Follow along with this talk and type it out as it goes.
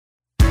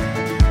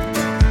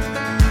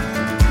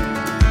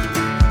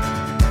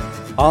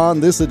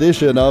on this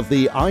edition of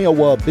the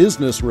Iowa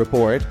Business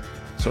Report.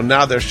 So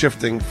now they're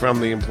shifting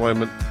from the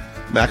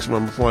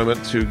maximum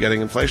employment to getting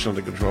inflation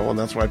under control, and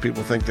that's why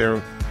people think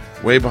they're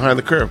way behind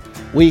the curve.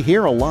 We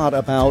hear a lot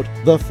about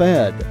the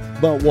Fed,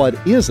 but what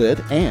is it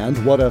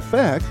and what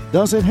effect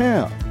does it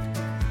have?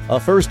 A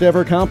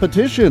first-ever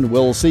competition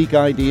will seek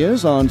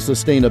ideas on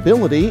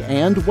sustainability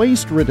and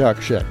waste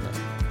reduction.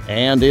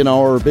 And in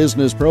our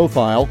business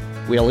profile,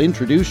 we'll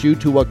introduce you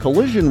to a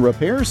collision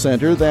repair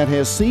center that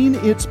has seen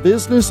its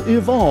business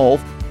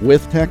evolve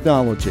with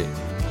technology.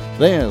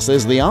 This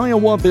is the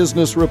Iowa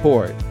Business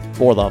Report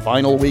for the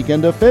final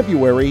weekend of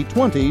February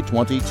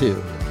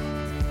 2022.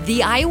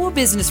 The Iowa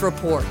Business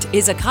Report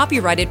is a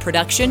copyrighted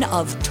production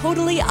of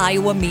Totally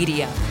Iowa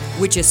Media,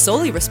 which is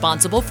solely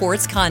responsible for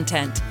its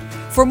content.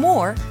 For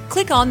more,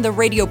 click on the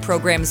radio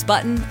programs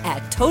button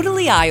at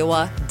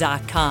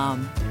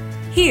totallyiowa.com.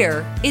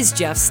 Here is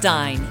Jeff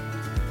Stein.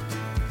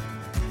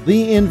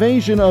 The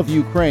invasion of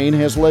Ukraine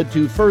has led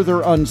to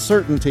further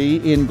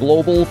uncertainty in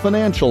global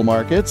financial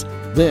markets,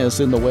 this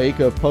in the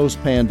wake of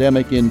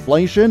post-pandemic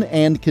inflation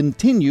and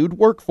continued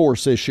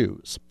workforce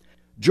issues.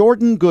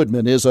 Jordan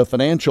Goodman is a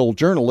financial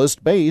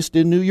journalist based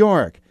in New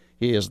York.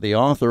 He is the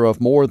author of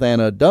more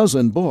than a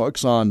dozen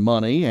books on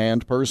money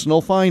and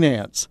personal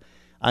finance.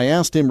 I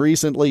asked him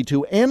recently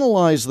to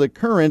analyze the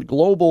current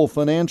global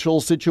financial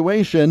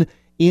situation,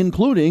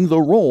 including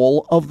the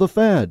role of the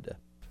Fed.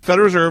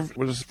 Federal Reserve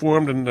was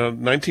formed in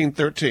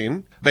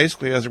 1913,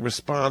 basically as a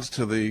response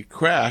to the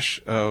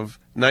crash of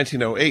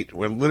 1908,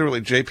 where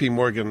literally J.P.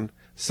 Morgan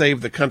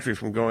saved the country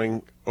from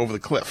going over the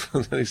cliff.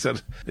 And he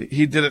said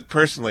he did it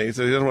personally. He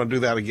said he doesn't want to do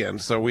that again,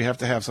 so we have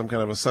to have some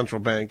kind of a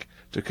central bank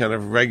to kind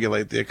of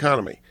regulate the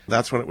economy.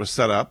 That's when it was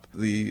set up.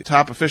 The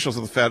top officials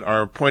of the Fed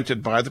are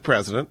appointed by the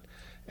president.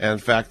 And in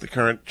fact, the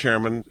current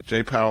chairman,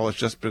 Jay Powell, has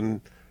just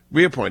been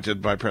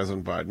reappointed by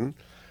President Biden.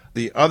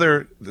 The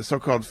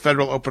so-called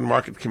Federal Open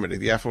Market Committee,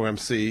 the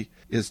FOMC,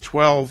 is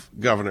 12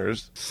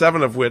 governors,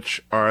 7 of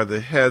which are the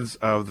heads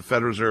of the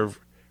Federal Reserve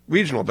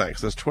regional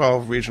banks. There's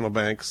 12 regional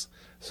banks,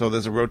 so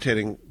there's a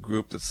rotating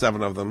group that's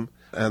 7 of them,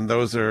 and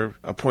those are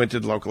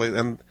appointed locally.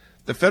 And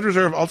the Federal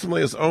Reserve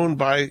ultimately is owned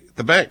by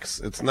the banks.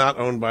 It's not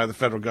owned by the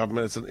federal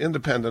government. It's an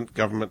independent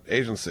government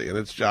agency, and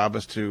its job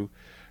is to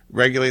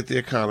regulate the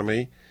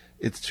economy.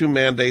 Its 2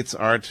 mandates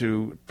are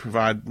to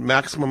provide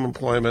maximum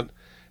employment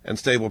and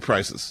stable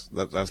prices.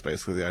 That's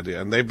basically the idea.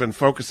 And they've been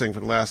focusing for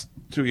the last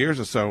 2 years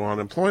or so on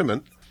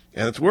employment,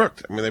 and it's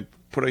worked. I mean, they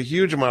put a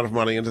huge amount of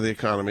money into the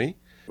economy.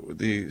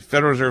 The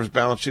Federal Reserve's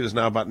balance sheet is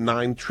now about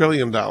 $9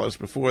 trillion.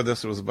 Before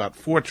this, it was about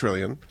 $4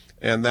 trillion.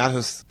 And that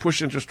has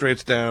pushed interest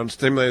rates down,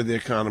 stimulated the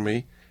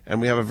economy, and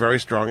we have a very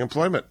strong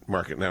employment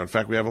market now. In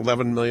fact, we have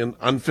 11 million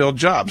unfilled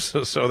jobs.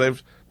 So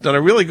they've done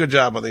a really good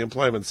job on the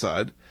employment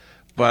side.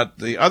 But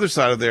the other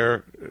side of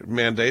their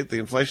mandate, the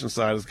inflation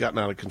side, has gotten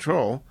out of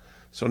control.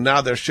 So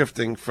now they're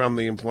shifting from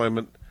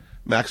the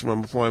maximum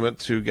employment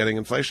to getting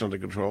inflation under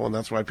control, and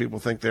that's why people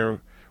think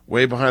they're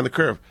way behind the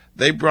curve.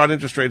 They brought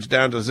interest rates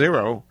down to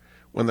 0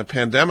 when the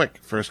pandemic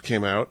first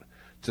came out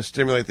to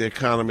stimulate the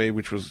economy,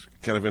 which was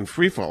kind of in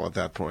free fall at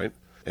that point.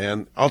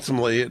 And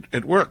ultimately,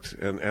 it worked.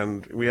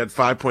 And we had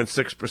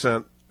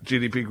 5.6%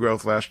 GDP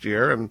growth last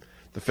year, and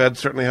the Fed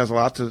certainly has a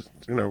lot to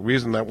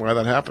reason why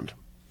that happened.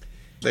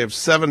 They have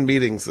 7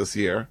 meetings this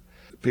year.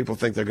 People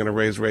think they're going to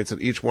raise rates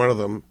at each one of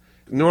them.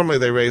 Normally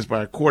they raise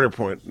by a quarter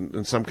point.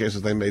 In some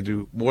cases they may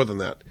do more than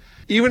that.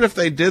 Even if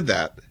they did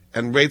that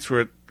and rates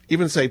were at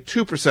even say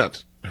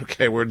 2%,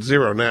 okay, we're at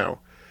 0 now,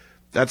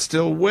 that's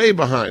still way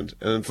behind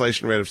an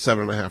inflation rate of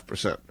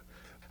 7.5%.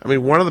 I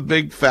mean, one of the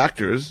big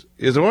factors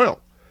is oil.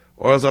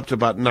 Oil's up to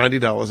about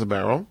 $90 a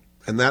barrel,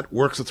 and that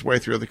works its way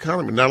through the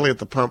economy, not only at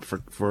the pump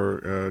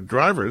for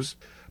drivers,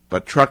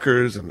 but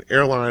truckers and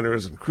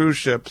airliners and cruise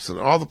ships and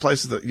all the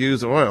places that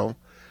use oil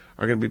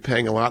are going to be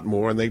paying a lot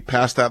more, and they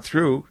pass that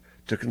through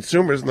to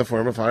consumers in the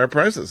form of higher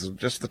prices,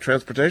 just the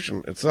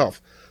transportation itself.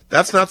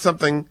 That's not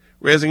something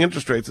raising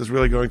interest rates is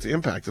really going to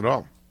impact at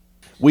all.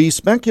 We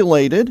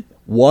speculated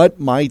what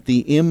might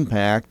the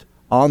impact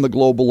on the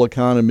global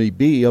economy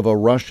be of a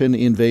Russian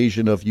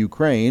invasion of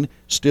Ukraine.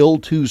 Still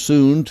too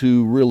soon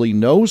to really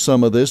know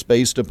some of this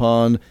based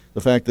upon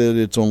the fact that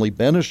it's only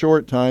been a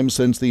short time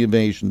since the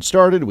invasion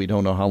started. We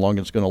don't know how long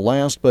it's going to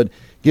last, but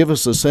give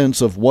us a sense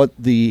of what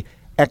the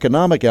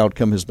economic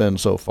outcome has been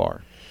so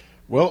far.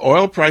 Well,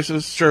 oil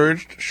prices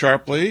surged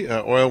sharply.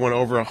 Oil went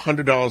over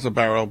 $100 a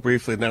barrel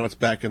briefly. Now it's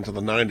back into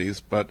the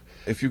 90s. But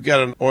if you get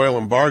an oil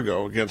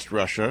embargo against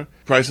Russia,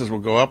 prices will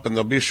go up and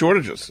there'll be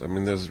shortages. I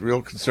mean, there's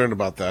real concern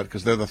about that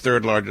because they're the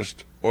 3rd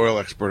largest oil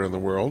exporter in the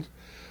world.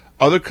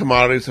 Other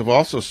commodities have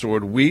also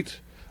soared. Wheat,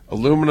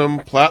 aluminum,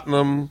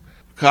 platinum,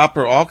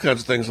 copper, all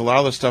kinds of things. A lot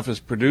of this stuff is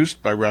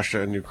produced by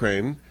Russia and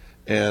Ukraine,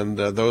 and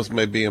those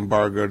may be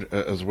embargoed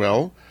as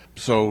well.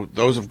 So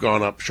those have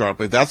gone up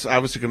sharply. That's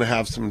obviously going to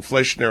have some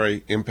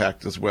inflationary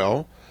impact as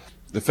well.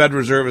 The Federal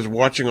Reserve is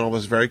watching all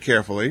this very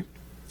carefully,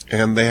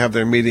 and they have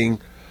their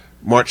meeting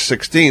March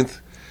 16th,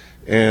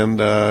 and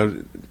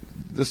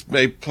this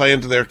may play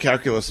into their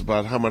calculus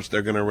about how much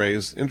they're going to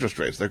raise interest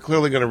rates. They're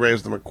clearly going to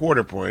raise them a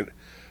quarter point,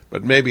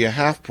 but maybe a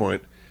half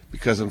point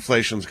because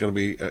inflation is going to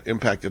be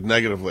impacted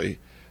negatively,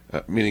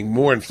 meaning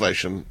more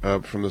inflation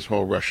from this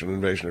whole Russian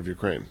invasion of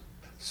Ukraine.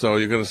 So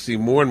you're going to see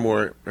more and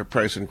more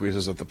price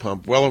increases at the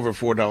pump, well over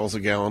 $4 a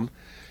gallon.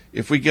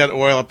 If we get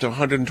oil up to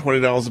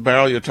 $120 a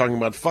barrel, you're talking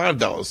about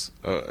 $5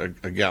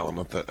 a gallon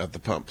at the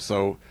pump.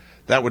 So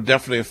that would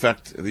definitely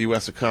affect the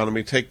U.S.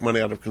 economy, take money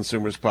out of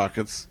consumers'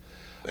 pockets,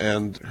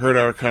 and hurt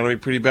our economy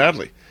pretty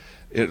badly.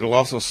 It'll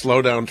also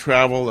slow down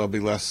travel. There'll be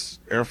less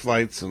air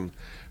flights and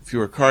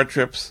fewer car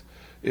trips.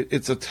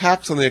 It's a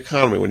tax on the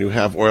economy when you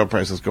have oil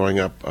prices going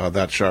up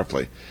that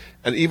sharply.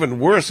 And even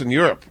worse in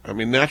Europe. I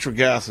mean, natural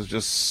gas has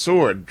just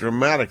soared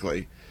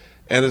dramatically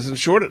and is in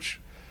shortage.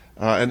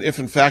 And if,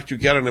 in fact, you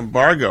get an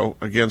embargo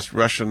against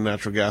Russian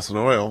natural gas and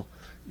oil,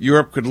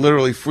 Europe could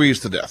literally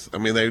freeze to death. I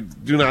mean, they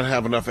do not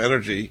have enough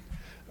energy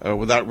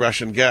without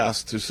Russian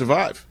gas to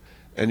survive.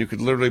 And you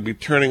could literally be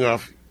turning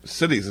off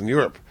cities in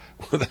Europe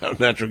without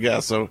natural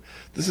gas. So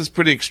this is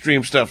pretty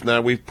extreme stuff. Now,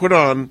 we've put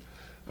on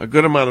a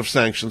good amount of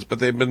sanctions, but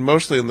they've been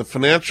mostly in the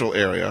financial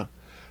area,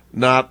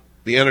 not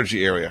the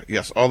energy area.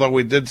 Yes, although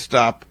we did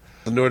stop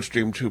the Nord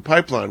Stream 2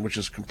 pipeline, which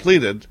is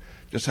completed,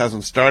 just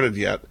hasn't started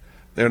yet.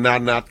 They're now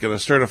not going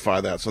to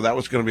certify that. So that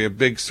was going to be a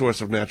big source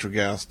of natural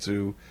gas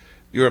to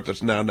Europe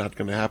that's now not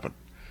going to happen.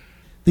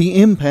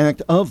 The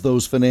impact of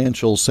those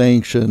financial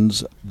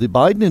sanctions, the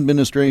Biden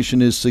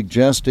administration is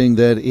suggesting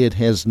that it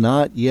has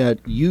not yet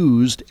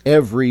used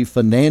every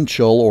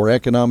financial or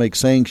economic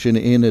sanction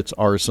in its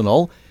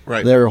arsenal.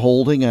 Right. They're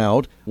holding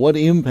out. What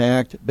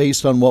impact,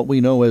 based on what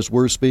we know as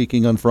we're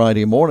speaking on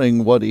Friday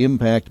morning, what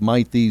impact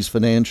might these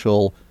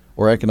financial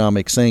or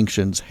economic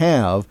sanctions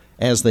have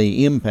as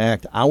they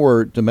impact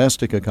our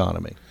domestic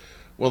economy?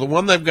 Well, the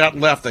one they've got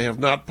left, they have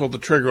not pulled the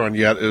trigger on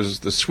yet, is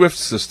the SWIFT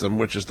system,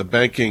 which is the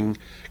banking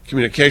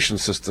communication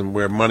system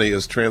where money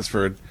is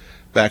transferred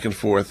back and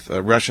forth.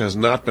 Russia has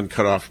not been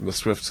cut off from the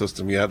SWIFT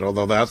system yet,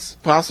 although that's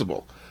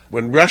possible.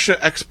 When Russia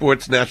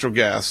exports natural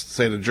gas,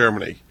 say to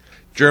Germany,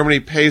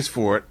 Germany pays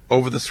for it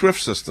over the SWIFT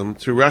system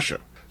to Russia.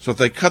 So if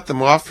they cut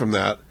them off from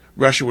that,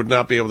 Russia would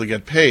not be able to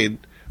get paid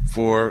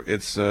for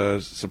its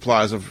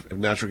supplies of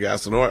natural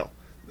gas and oil.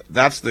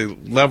 That's the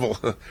level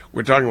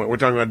we're talking about. We're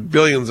talking about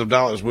billions of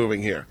dollars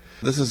moving here.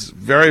 This is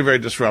very, very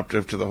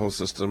disruptive to the whole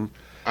system.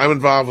 I'm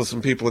involved with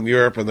some people in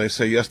Europe, and they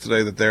say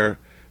yesterday that their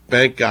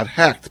bank got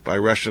hacked by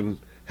Russian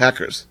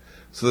hackers.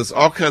 So there's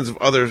all kinds of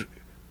other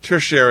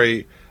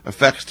tertiary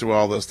effects to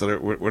all this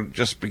that we're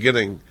just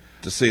beginning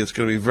to see. It's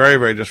going to be very,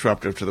 very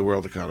disruptive to the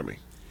world economy.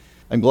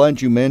 I'm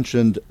glad you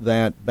mentioned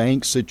that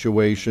bank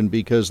situation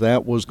because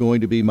that was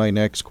going to be my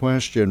next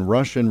question.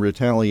 Russian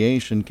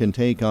retaliation can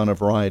take on a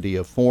variety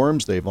of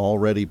forms. They've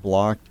already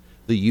blocked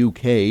the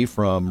UK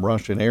from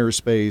Russian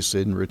airspace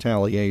in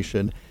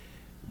retaliation.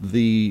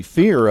 The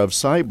fear of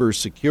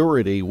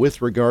cybersecurity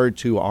with regard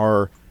to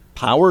our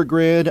power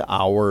grid,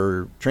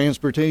 our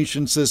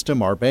transportation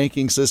system, our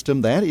banking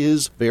system, that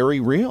is very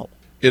real.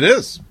 It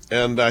is.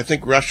 And I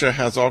think Russia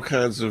has all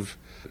kinds of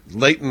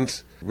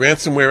latent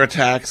ransomware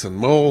attacks and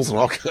moles and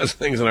all kinds of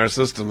things in our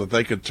system that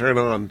they could turn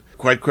on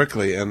quite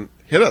quickly and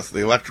hit us.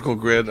 The electrical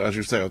grid, as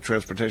you say, the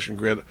transportation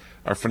grid,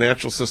 our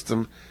financial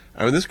system.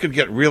 I mean, this could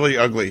get really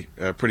ugly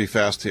pretty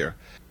fast here.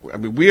 I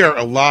mean, we are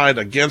allied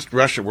against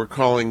Russia. We're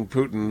calling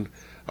Putin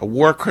a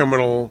war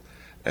criminal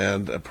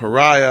and a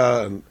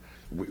pariah, and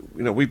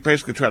we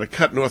basically try to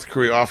cut North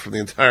Korea off from the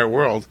entire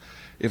world.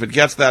 If it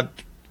gets that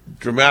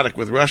dramatic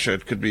with Russia,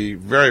 it could be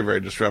very,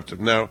 very disruptive.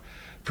 Now,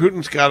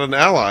 Putin's got an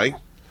ally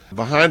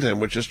behind him,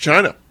 which is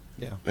China.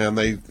 Yeah. And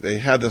they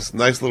had this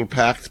nice little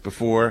pact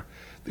before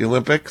the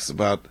Olympics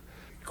about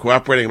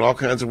cooperating in all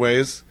kinds of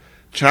ways.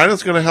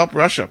 China's going to help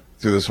Russia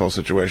through this whole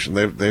situation.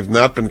 They've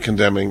not been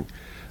condemning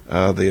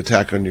the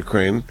attack on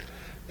Ukraine,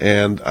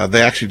 and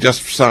they actually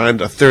just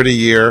signed a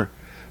 30-year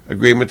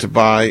agreement to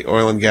buy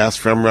oil and gas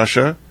from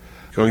Russia,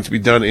 going to be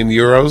done in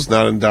euros,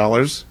 not in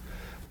dollars.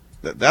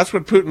 That's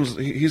what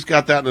he's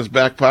got that in his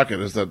back pocket,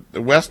 is that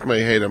the West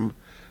may hate him,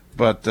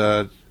 but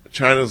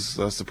China's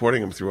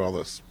supporting him through all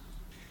this.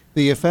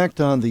 The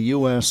effect on the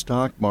U.S.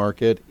 stock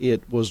market,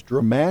 it was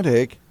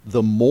dramatic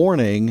the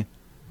morning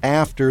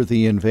after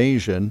the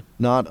invasion,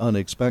 not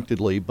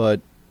unexpectedly,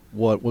 but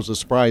what was a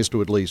surprise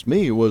to at least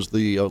me was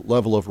the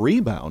level of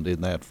rebound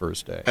in that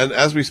first day. And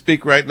as we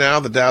speak right now,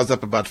 the Dow's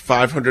up about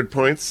 500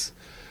 points.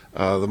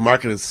 The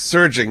market is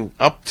surging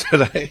up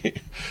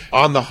today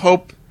on the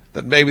hope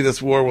that maybe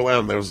this war will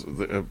end. There was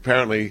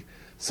apparently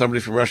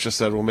somebody from Russia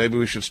said, well, maybe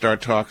we should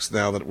start talks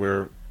now that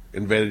we're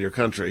invaded your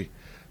country.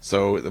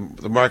 So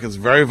the market's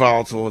very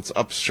volatile. It's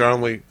up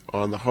strongly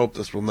on the hope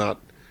this will not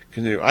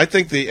continue. I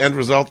think the end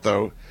result,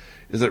 though,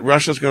 is that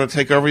Russia's going to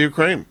take over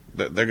Ukraine.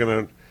 They're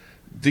going to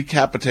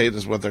decapitate,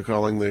 is what they're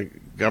calling the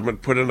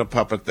government, put in a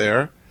puppet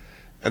there,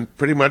 and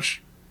pretty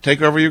much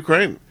take over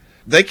Ukraine.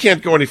 They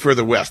can't go any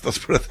further west, let's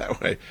put it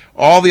that way.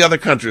 All the other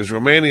countries,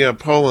 Romania,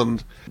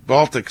 Poland,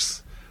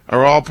 Baltics,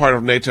 are all part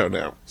of NATO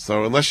now.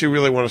 So unless you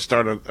really want to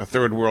start a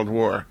third world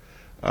war,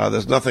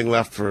 there's nothing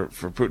left for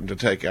Putin to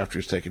take after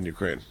he's taken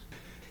Ukraine.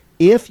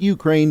 If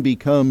Ukraine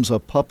becomes a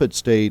puppet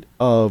state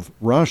of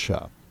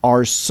Russia,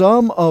 Are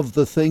some of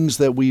the things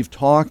that we've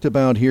talked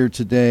about here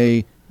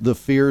today, the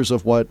fears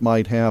of what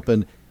might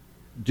happen,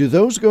 do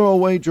those go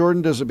away,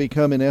 Jordan? Does it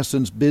become, in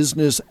essence,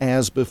 business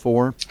as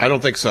before? I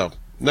don't think so.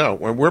 No,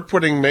 when we're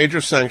putting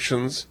major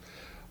sanctions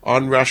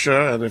on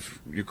Russia, and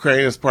if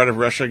Ukraine is part of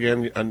Russia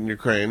again, on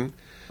Ukraine,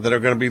 that are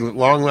going to be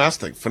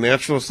long-lasting.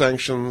 Financial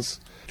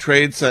sanctions,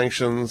 trade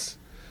sanctions,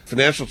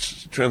 financial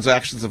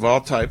transactions of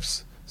all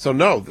types. So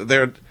no,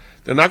 they're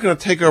not going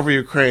to take over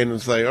Ukraine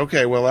and say,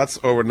 okay, well, that's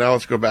over. Now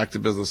let's go back to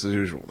business as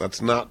usual.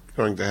 That's not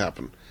going to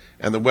happen.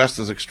 And the West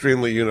is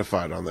extremely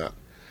unified on that.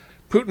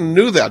 Putin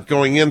knew that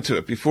going into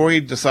it. Before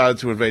he decided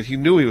to invade, he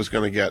knew he was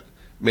going to get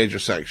major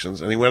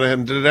sanctions, and he went ahead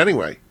and did it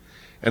anyway.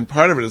 And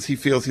part of it is he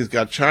feels he's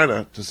got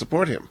China to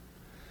support him.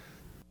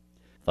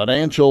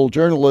 Financial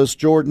journalist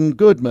Jordan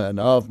Goodman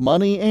of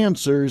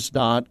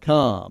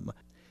MoneyAnswers.com.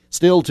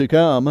 Still to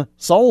come,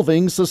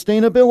 solving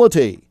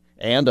sustainability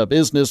and a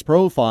business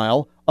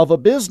profile of a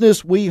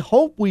business we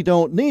hope we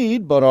don't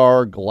need but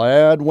are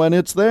glad when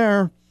it's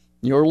there.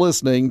 You're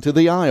listening to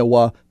the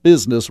Iowa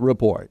Business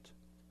Report.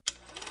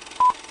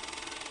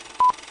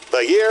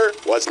 The year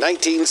was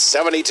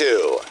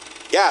 1972.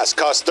 Gas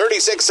cost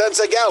 36 cents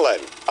a gallon.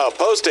 A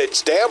postage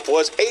stamp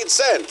was 8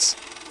 cents.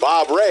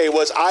 Bob Ray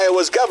was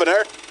Iowa's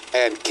governor,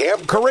 and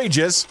Camp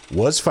Courageous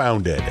was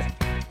founded.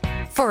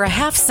 For a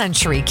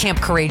half-century, Camp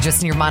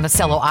Courageous near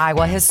Monticello,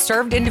 Iowa has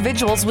served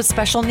individuals with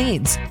special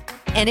needs.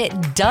 And it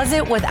does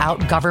it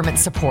without government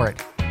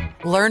support.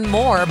 Learn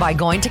more by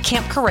going to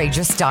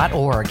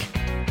campcourageous.org.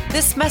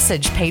 This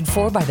message paid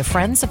for by the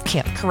Friends of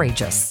Camp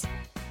Courageous.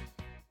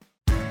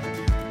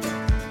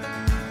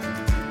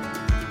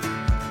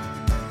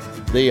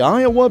 The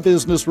Iowa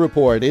Business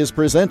Report is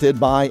presented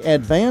by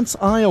Advance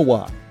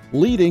Iowa,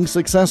 leading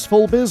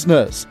successful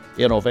business,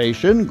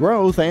 innovation,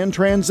 growth, and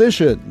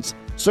transitions.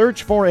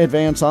 Search for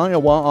Advance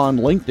Iowa on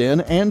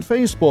LinkedIn and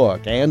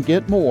Facebook and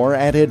get more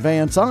at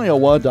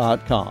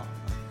advanceiowa.com.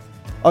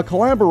 A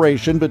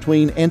collaboration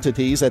between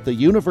entities at the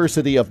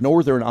University of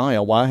Northern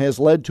Iowa has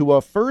led to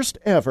a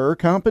first-ever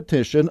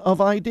competition of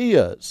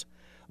ideas.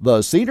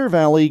 The Cedar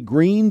Valley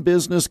Green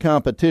Business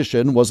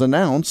Competition was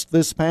announced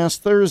this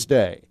past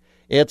Thursday.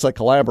 It's a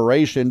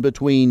collaboration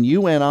between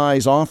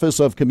UNI's Office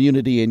of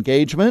Community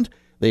Engagement,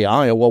 the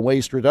Iowa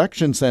Waste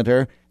Reduction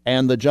Center,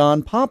 and the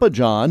John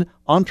Papajohn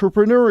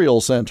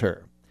Entrepreneurial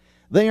Center.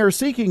 They are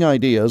seeking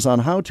ideas on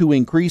how to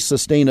increase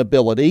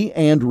sustainability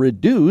and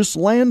reduce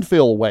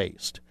landfill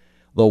waste.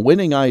 The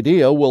winning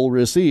idea will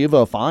receive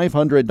a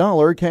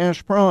 $500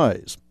 cash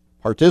prize.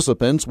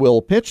 Participants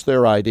will pitch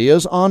their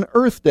ideas on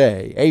Earth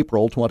Day,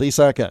 April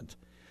 22nd.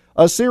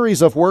 A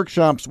series of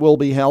workshops will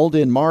be held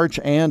in March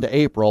and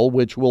April,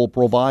 which will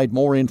provide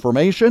more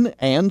information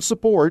and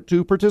support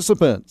to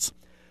participants.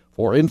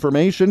 For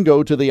information,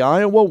 go to the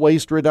Iowa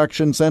Waste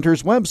Reduction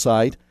Center's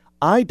website,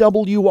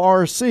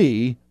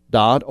 iwrc.org.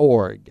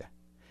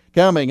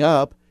 Coming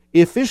up,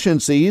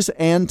 efficiencies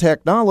and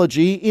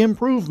technology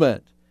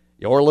improvement.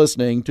 You're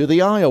listening to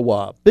the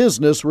Iowa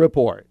Business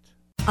Report.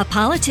 A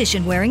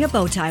politician wearing a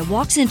bow tie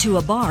walks into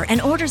a bar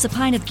and orders a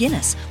pint of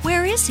Guinness.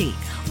 Where is he?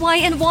 Why,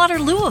 in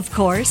Waterloo, of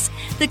course.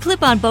 The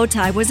clip-on bow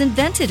tie was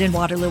invented in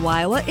Waterloo,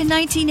 Iowa in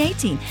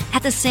 1918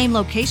 at the same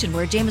location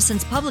where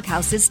Jameson's Public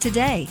House is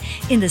today,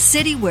 in the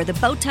city where the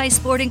bow tie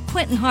sporting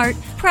Quentin Hart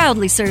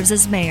proudly serves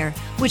as mayor.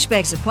 Which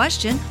begs the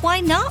question, why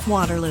not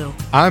Waterloo?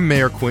 I'm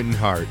Mayor Quentin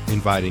Hart,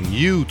 inviting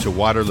you to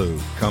Waterloo.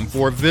 Come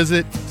for a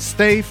visit,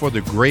 stay for the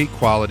great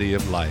quality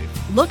of life.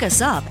 Look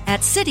us up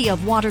at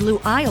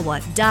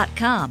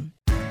cityofwaterlooiowa.com.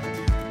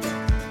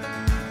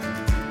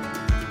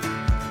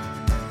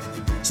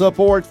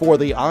 Support for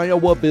the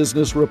Iowa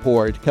Business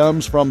Report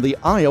comes from the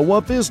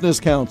Iowa Business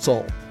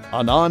Council,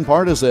 a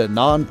nonpartisan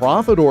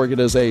nonprofit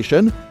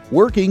organization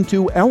working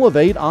to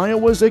elevate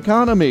Iowa's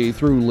economy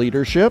through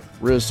leadership,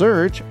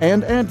 research,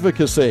 and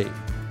advocacy.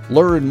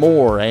 Learn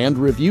more and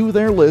review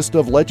their list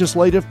of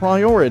legislative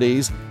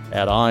priorities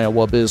at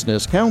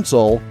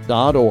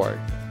iowabusinesscouncil.org.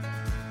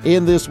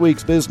 In this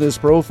week's Business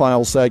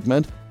Profile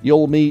segment,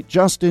 you'll meet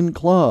Justin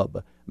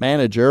Clubb,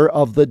 manager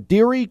of the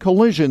Deary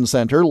Collision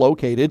Center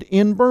located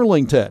in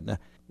Burlington.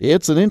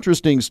 It's an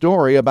interesting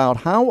story about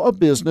how a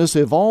business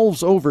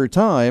evolves over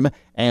time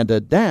and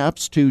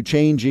adapts to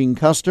changing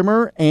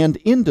customer and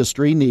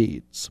industry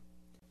needs.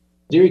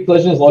 Deary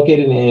Collision is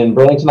located in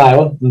Burlington,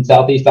 Iowa, in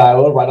southeast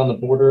Iowa, right on the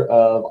border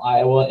of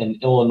Iowa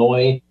and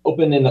Illinois.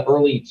 Opened in the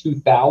early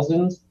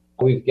 2000s.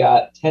 We've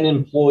got 10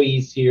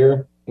 employees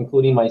here,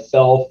 including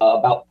myself,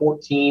 about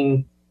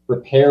 14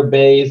 repair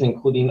bays,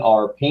 including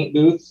our paint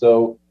booth.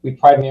 So we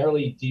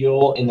primarily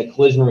deal in the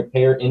collision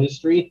repair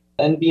industry,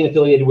 and being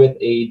affiliated with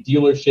a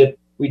dealership,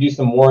 we do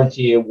some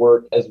warranty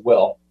work as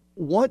well.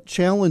 What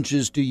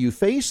challenges do you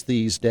face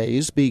these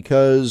days?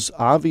 Because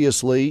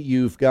obviously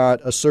you've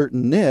got a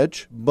certain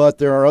niche, but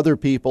there are other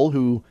people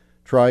who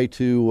try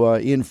to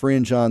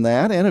infringe on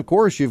that. And of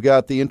course, you've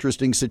got the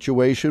interesting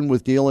situation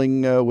with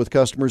dealing with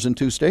customers in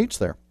 2 states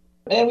there.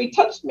 And we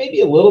touched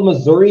maybe a little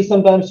Missouri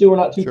sometimes too. We're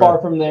not too Sure. far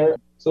from there.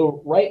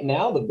 So right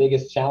now, the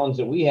biggest challenge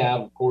that we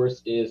have, of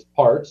course, is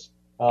parts.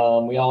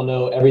 We all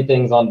know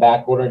everything's on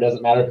back order. It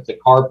doesn't matter if it's a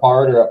car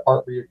part or a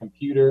part for your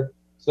computer.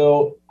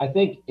 So I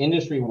think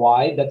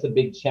industry-wide, that's a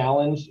big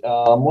challenge.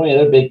 One of the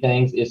other big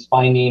things is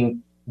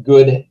finding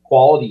good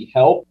quality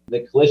help.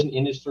 The collision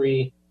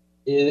industry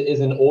is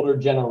an older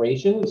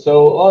generation.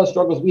 So a lot of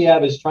struggles we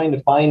have is trying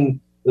to find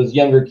those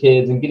younger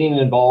kids and getting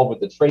involved with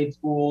the trade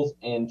schools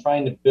and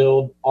trying to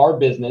build our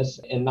business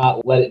and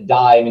not let it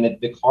die. I mean,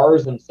 the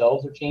cars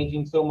themselves are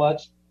changing so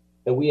much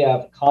that we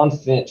have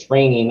constant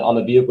training on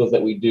the vehicles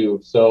that we do.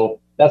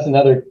 So that's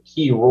another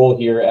key role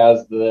here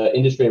as the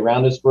industry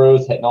around us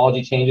grows,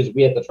 technology changes,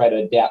 we have to try to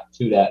adapt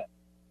to that.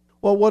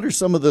 Well, what are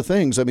some of the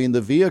things? I mean,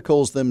 the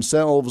vehicles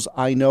themselves,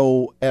 I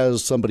know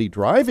as somebody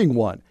driving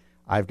one,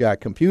 I've got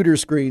computer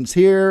screens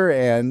here,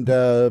 and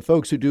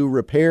folks who do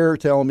repair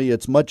tell me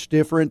it's much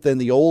different than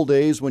the old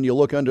days when you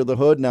look under the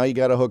hood. Now you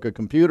got to hook a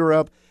computer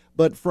up.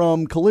 But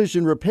from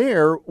collision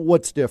repair,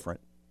 what's different?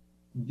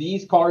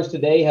 These cars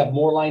today have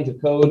more lines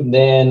of code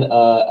than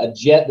a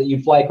jet that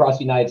you fly across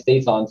the United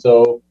States on.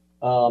 So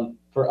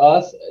for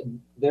us,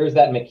 there's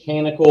that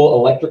mechanical,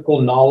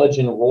 electrical knowledge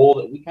and role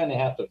that we kind of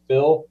have to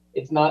fill.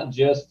 It's not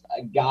just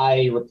a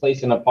guy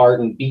replacing a part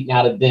and beating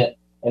out a dent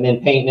and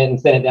then painting it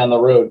and sending it down the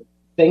road.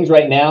 Things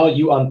right now,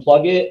 you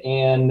unplug it,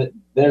 and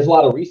there's a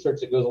lot of research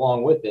that goes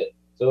along with it.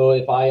 So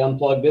if I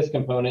unplug this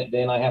component,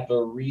 then I have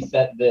to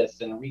reset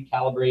this and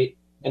recalibrate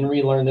and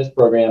relearn this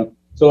program.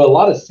 So a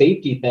lot of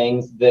safety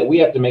things that we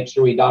have to make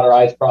sure we dot our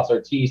I's, cross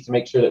our T's to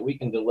make sure that we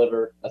can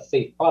deliver a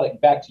safe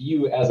product back to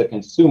you as a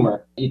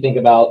consumer. You think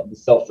about the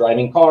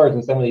self-driving cars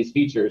and some of these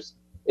features.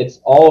 It's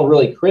all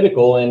really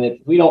critical. And if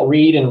we don't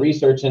read and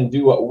research and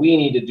do what we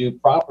need to do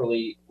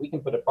properly, we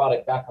can put a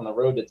product back on the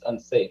road that's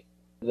unsafe.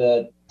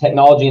 The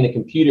technology and the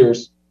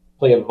computers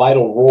play a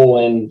vital role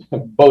in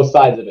both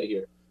sides of it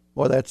here.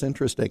 Well, that's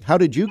interesting. How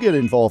did you get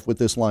involved with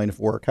this line of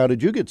work? How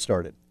did you get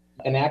started?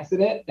 An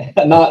accident,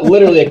 not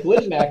literally a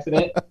collision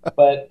accident,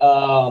 but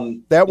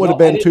that would have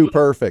been too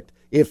perfect.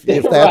 If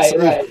that's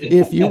right.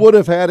 If you would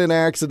have had an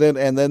accident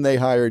and then they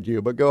hired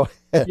you, but go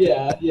ahead.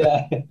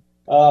 Yeah.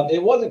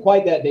 It wasn't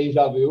quite that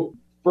deja vu.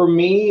 For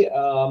me,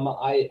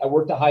 I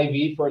worked at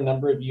Hy-Vee for a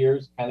number of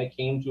years, kind of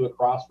came to a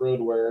crossroad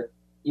where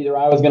either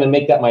I was going to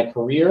make that my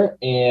career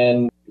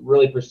and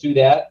really pursue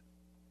that.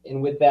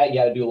 And with that, you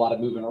had to do a lot of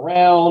moving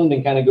around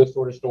and kind of go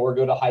store to store,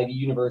 go to Hy-Vee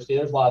University.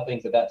 There's a lot of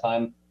things at that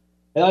time.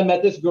 And I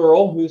met this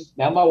girl who's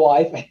now my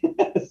wife.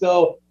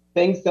 So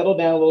things settled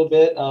down a little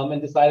bit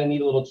and decided I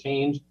need a little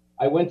change.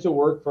 I went to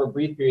work for a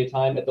brief period of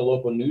time at the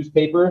local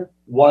newspaper.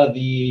 One of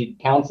the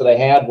accounts that I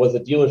had was a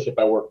dealership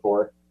I worked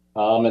for.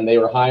 And they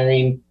were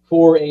hiring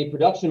for a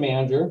production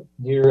manager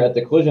here at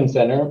the collision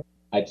center.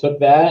 I took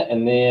that,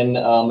 and then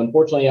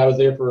unfortunately I was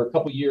there for a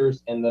couple of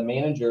years, and the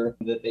manager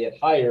that they had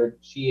hired,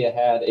 she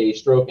had a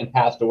stroke and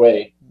passed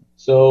away.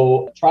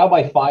 So trial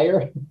by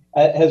fire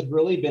has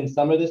really been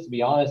some of this, to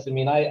be honest. I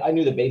mean, I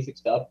knew the basic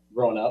stuff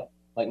growing up.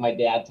 Like my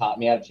dad taught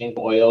me how to change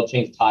oil,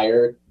 change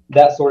tire,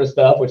 that sort of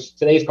stuff, which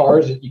today's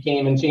cars, you can't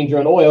even change your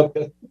own oil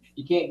because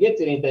you can't get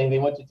to anything. They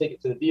want you to take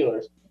it to the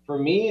dealers. For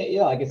me,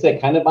 yeah, like I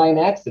said, kind of by an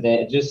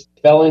accident, it just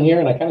fell in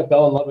here, and I kind of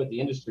fell in love with the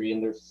industry,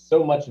 and there's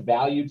so much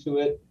value to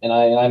it. And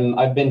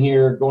I've been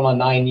here going on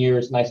 9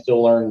 years, and I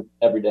still learn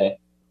every day.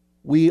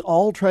 We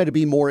all try to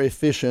be more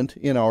efficient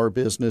in our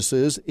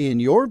businesses. In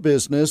your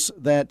business,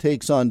 that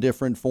takes on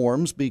different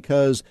forms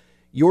because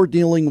you're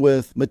dealing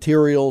with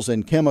materials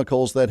and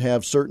chemicals that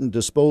have certain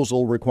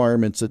disposal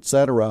requirements,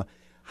 etc.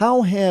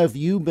 How have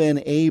you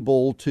been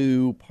able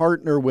to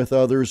partner with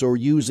others or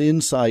use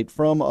insight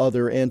from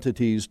other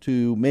entities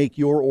to make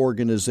your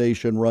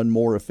organization run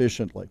more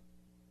efficiently?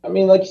 I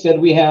mean, like you said,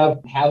 we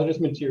have hazardous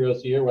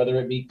materials here, whether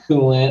it be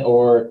coolant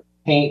or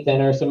paint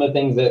thinner, some of the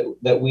things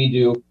that we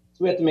do.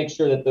 So we have to make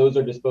sure that those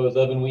are disposed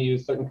of, and we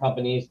use certain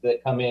companies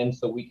that come in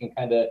so we can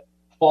kind of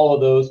follow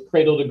those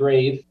cradle to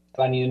grave.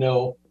 I need to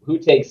know who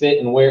takes it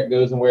and where it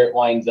goes and where it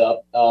winds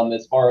up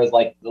as far as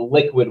like the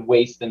liquid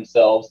waste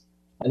themselves.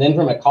 And then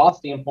from a cost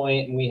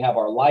standpoint, we have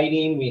our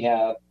lighting, we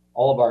have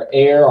all of our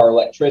air, our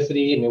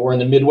electricity. I mean, we're in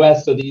the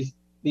Midwest, so these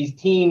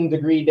teen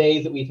degree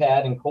days that we've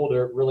had and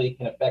colder really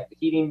can affect the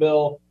heating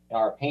bill.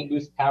 Our paint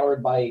booth's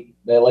powered by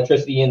the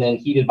electricity and then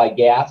heated by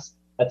gas.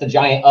 That's a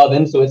giant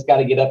oven, so it's got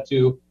to get up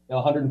to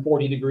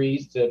 140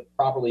 degrees to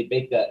properly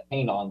bake that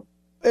paint on.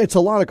 It's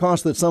a lot of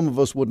cost that some of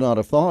us would not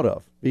have thought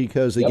of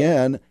because,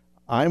 again,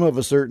 I'm of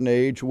a certain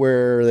age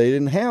where they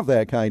didn't have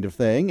that kind of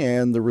thing,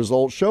 and the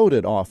results showed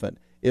it often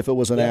if it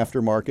was an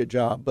aftermarket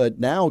job. But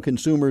now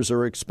consumers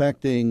are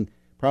expecting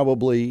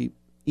probably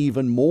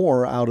even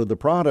more out of the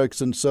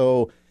products, and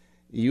so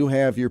you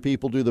have your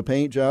people do the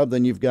paint job,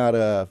 then you've got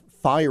to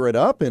fire it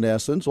up, in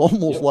essence,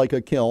 almost like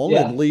a kiln,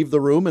 and leave the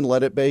room and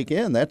let it bake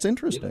in. That's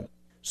interesting.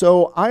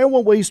 So Iowa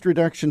Waste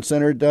Reduction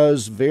Center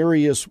does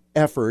various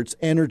efforts,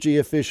 energy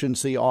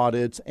efficiency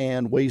audits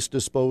and waste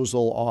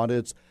disposal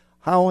audits.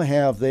 How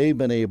have they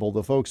been able,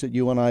 the folks at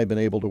UNI, have been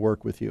able to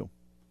work with you?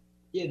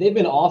 Yeah, they've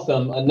been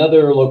awesome.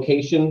 Another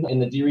location in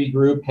the Deary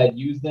group had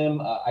used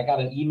them. I got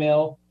an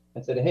email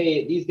and said,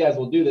 hey, these guys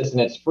will do this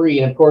and it's free.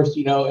 And of course,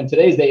 in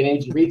today's day and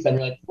age, you read something,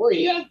 you're like,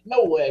 free? Yeah,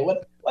 no way.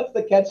 What's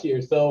the catch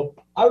here? So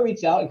I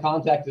reached out and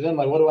contacted them,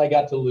 like, what do I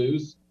got to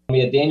lose? We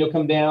had Daniel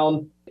come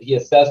down. He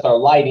assessed our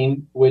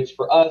lighting, which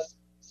for us,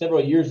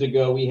 several years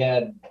ago, we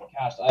had,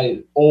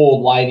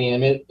 old lighting. I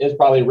mean, it's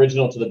probably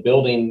original to the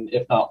building,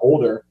 if not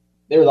older.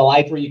 They were the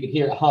lights where you could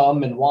hear it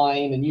hum and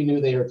whine, and you knew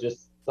they were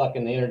just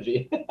sucking the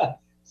energy.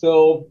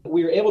 So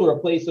we were able to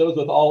replace those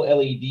with all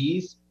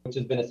LEDs, which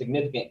has been a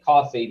significant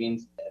cost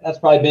savings. That's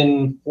probably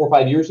been 4 or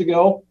 5 years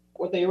ago.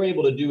 What they were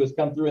able to do is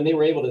come through and they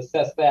were able to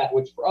assess that,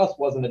 which for us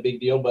wasn't a big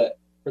deal, but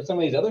for some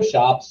of these other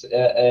shops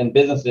and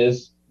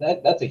businesses,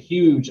 that's a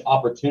huge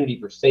opportunity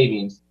for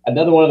savings.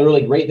 Another one of the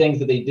really great things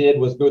that they did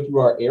was go through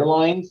our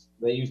airlines.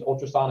 They use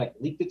ultrasonic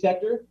leak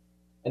detector,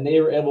 and they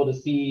were able to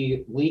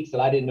see leaks that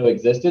I didn't know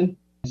existed.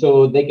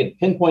 So they could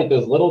pinpoint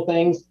those little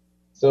things.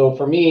 So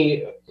for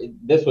me,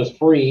 this was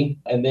free.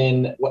 And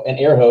then an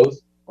air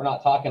hose. We're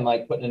not talking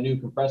like putting a new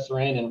compressor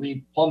in and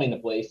re-plumbing the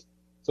place.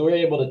 So we're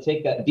able to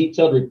take that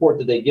detailed report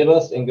that they give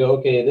us and go,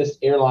 okay, this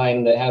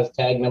airline that has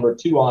tag number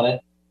 2 on it,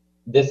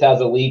 this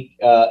has a leak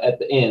at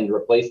the end,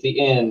 replace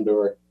the end.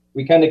 Or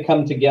we kind of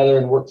come together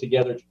and work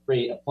together to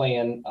create a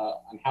plan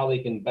on how they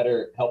can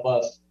better help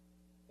us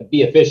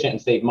be efficient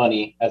and save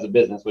money as a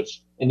business,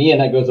 which in the end,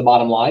 that goes the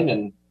bottom line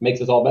and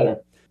makes us all better.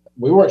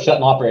 We weren't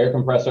shutting off our air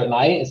compressor at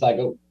night. It's like,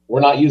 we're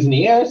not using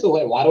the air, so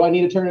why do I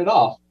need to turn it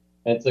off?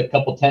 And it's a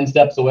couple 10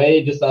 steps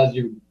away just as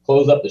you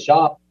close up the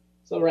shop.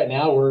 So right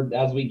now,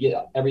 as we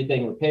get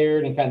everything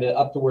repaired and kind of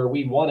up to where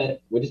we want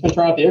it, we've just been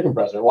turning off the air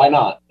compressor. Why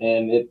not?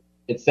 And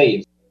it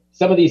saves.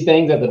 Some of these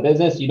things as a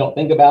business you don't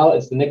think about.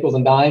 It's the nickels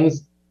and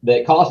dimes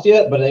that cost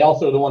you, but they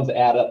also are the ones that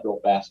add up real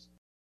fast.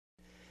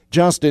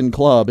 Justin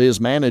Clubb is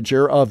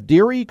manager of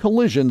Deary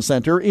Collision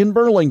Center in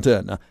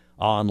Burlington.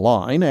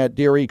 Online at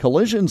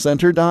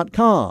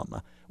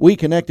DearyCollisionCenter.com. We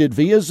connected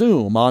via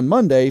Zoom on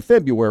Monday,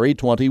 February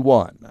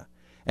 21.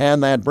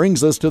 And that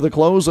brings us to the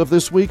close of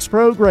this week's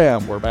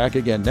program. We're back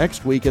again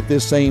next week at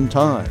this same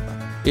time.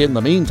 In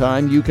the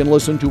meantime, you can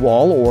listen to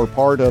all or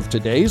part of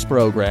today's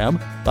program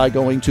by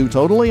going to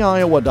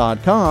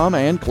TotallyIowa.com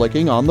and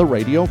clicking on the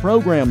radio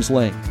programs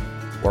link.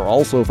 We're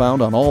also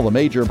found on all the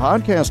major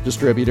podcast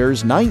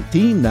distributors,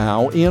 19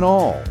 now in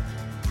all.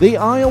 The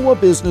Iowa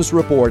Business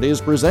Report is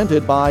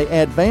presented by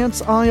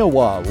Advance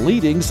Iowa,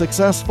 leading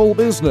successful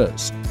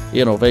business,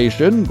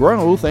 innovation,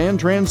 growth, and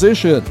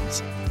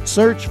transitions.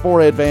 Search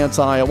for Advance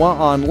Iowa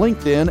on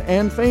LinkedIn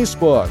and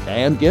Facebook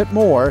and get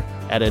more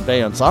at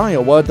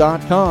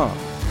advanceiowa.com.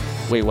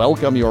 We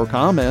welcome your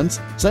comments.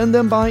 Send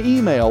them by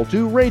email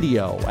to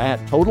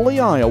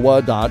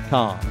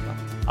radio@totallyiowa.com.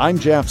 I'm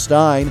Jeff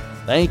Stein.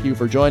 Thank you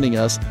for joining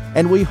us,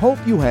 and we hope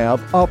you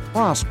have a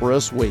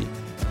prosperous week.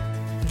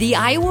 The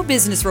Iowa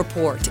Business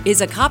Report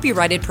is a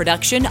copyrighted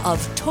production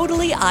of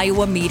Totally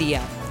Iowa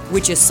Media,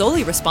 which is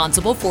solely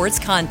responsible for its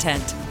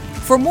content.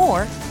 For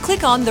more,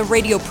 click on the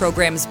radio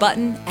programs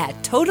button at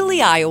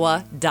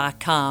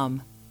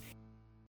TotallyIowa.com.